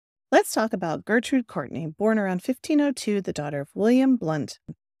Let's talk about Gertrude Courtenay, born around 1502, the daughter of William Blount.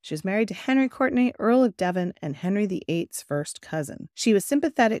 She was married to Henry Courtenay, Earl of Devon, and Henry VIII's first cousin. She was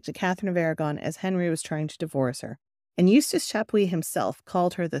sympathetic to Catherine of Aragon as Henry was trying to divorce her, and Eustace Chapuis himself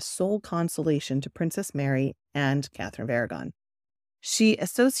called her the sole consolation to Princess Mary and Catherine of Aragon. She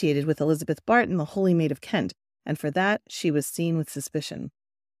associated with Elizabeth Barton, the Holy Maid of Kent, and for that she was seen with suspicion.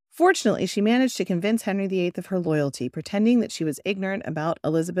 Fortunately, she managed to convince Henry VIII of her loyalty, pretending that she was ignorant about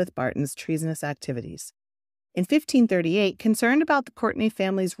Elizabeth Barton's treasonous activities. In 1538, concerned about the Courtenay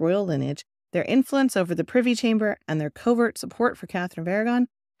family's royal lineage, their influence over the Privy Chamber, and their covert support for Catherine of Aragon,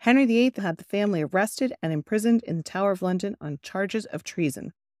 Henry VIII had the family arrested and imprisoned in the Tower of London on charges of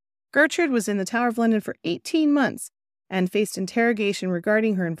treason. Gertrude was in the Tower of London for 18 months and faced interrogation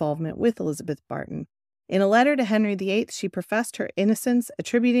regarding her involvement with Elizabeth Barton. In a letter to Henry VIII, she professed her innocence,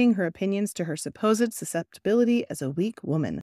 attributing her opinions to her supposed susceptibility as a weak woman.